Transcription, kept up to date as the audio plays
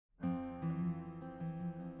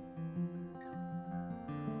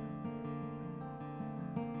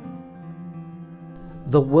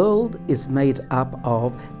The world is made up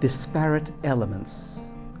of disparate elements.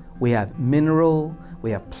 We have mineral,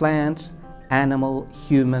 we have plant, animal,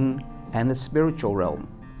 human, and the spiritual realm.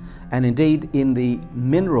 And indeed, in the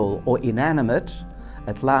mineral or inanimate,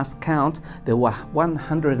 at last count, there were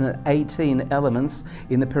 118 elements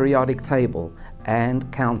in the periodic table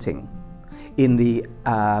and counting. In the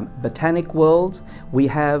botanic world, we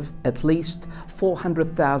have at least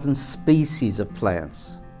 400,000 species of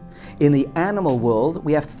plants. In the animal world,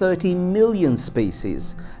 we have 30 million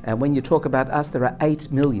species. And when you talk about us, there are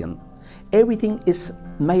 8 million. Everything is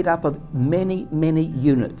made up of many, many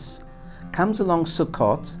units. Comes along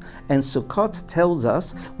Sukkot, and Sukkot tells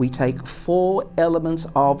us we take 4 elements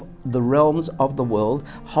of the realms of the world,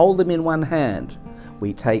 hold them in one hand.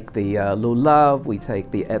 We take the lulav, we take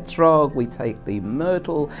the etrog, we take the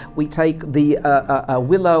myrtle, we take the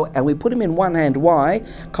willow, and we put them in one hand. Why?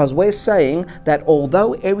 Because we're saying that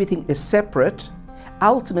although everything is separate,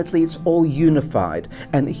 ultimately it's all unified,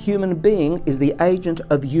 and the human being is the agent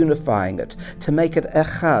of unifying it, to make it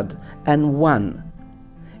echad and one.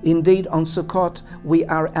 Indeed, on Sukkot, we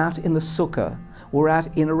are out in the sukkah. We're out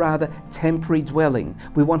in a rather temporary dwelling.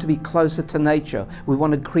 We want to be closer to nature. We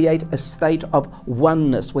want to create a state of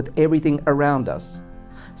oneness with everything around us.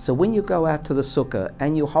 So when you go out to the sukkah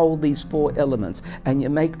and you hold these 4 elements and you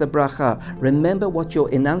make the bracha, remember what you're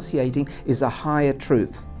enunciating is a higher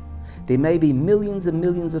truth. There may be millions and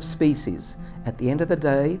millions of species. At the end of the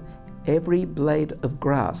day, every blade of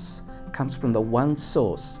grass comes from the one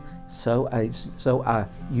source. So are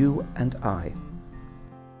you and I.